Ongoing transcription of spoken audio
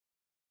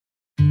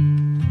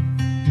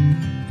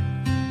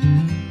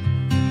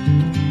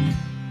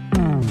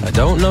I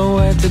don't know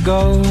where to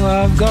go,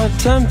 I've got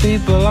 10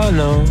 people I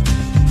know,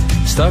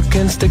 stuck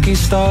in sticky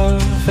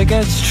stuff. It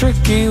gets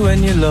tricky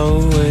when you're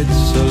low,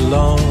 it's a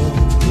long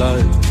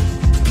life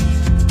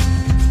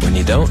when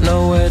you don't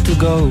know where to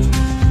go.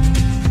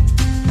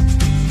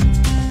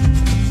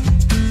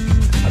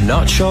 I'm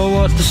not sure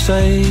what to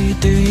say,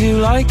 do you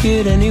like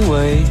it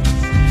anyway?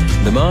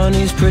 The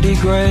money's pretty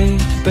great,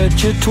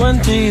 bet you're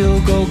 20 you'll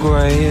go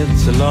grey.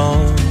 It's a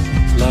long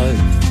life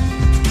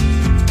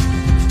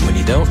when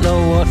you don't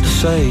know what to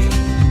say.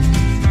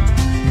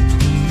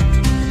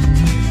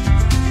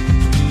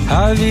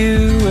 Have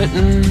you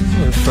written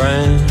a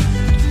friend,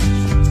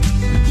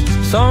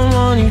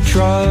 someone you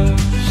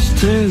trust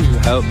to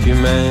help you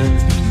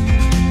mend,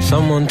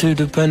 someone to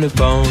depend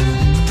upon?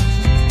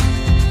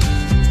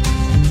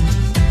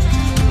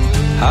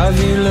 Have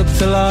you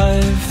looked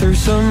alive through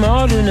some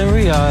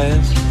ordinary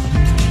eyes?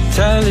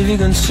 Tell if you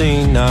can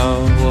see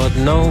now what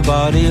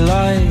nobody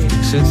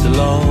likes. It's a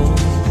long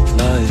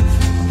life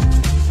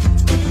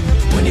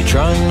when you're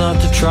trying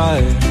not to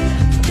try.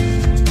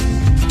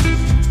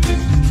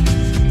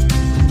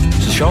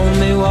 So show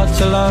me what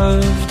to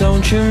love,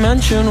 don't you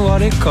mention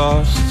what it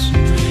costs.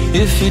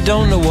 If you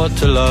don't know what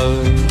to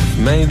love,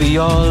 maybe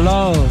you're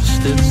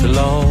lost. It's a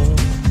long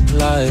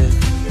life,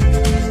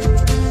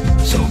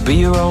 so be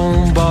your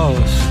own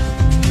boss.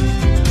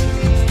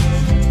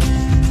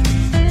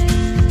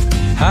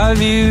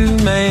 Have you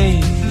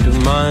made a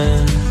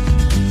mind,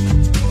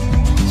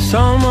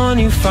 someone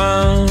you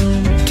found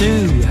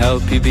to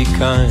help you be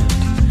kind,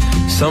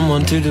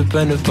 someone to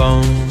depend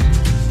upon?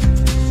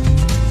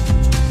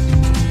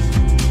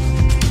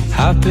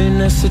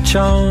 Happiness, a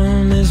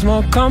charm, is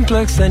more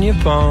complex than your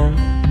palm.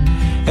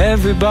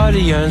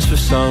 Everybody yearns for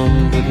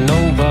some, but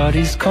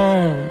nobody's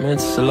calm.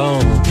 It's a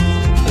long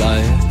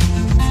life,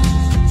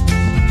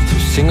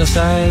 sing a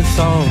sad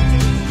song.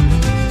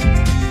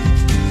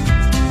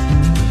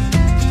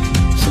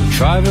 So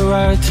try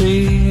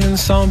variety and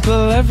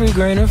sample every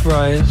grain of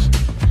rice.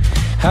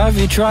 Have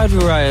you tried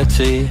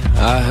variety?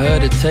 I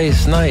heard it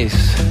tastes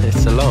nice.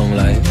 It's a long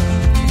life,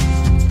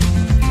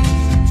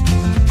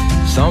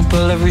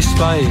 sample every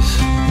spice.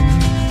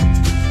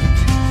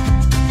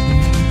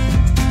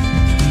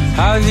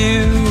 Have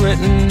you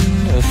written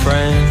a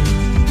friend,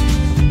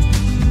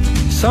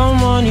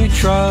 someone you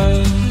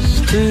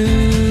trust to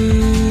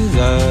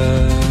the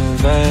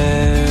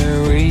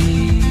very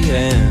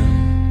end,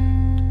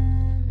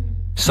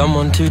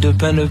 someone to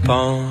depend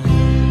upon?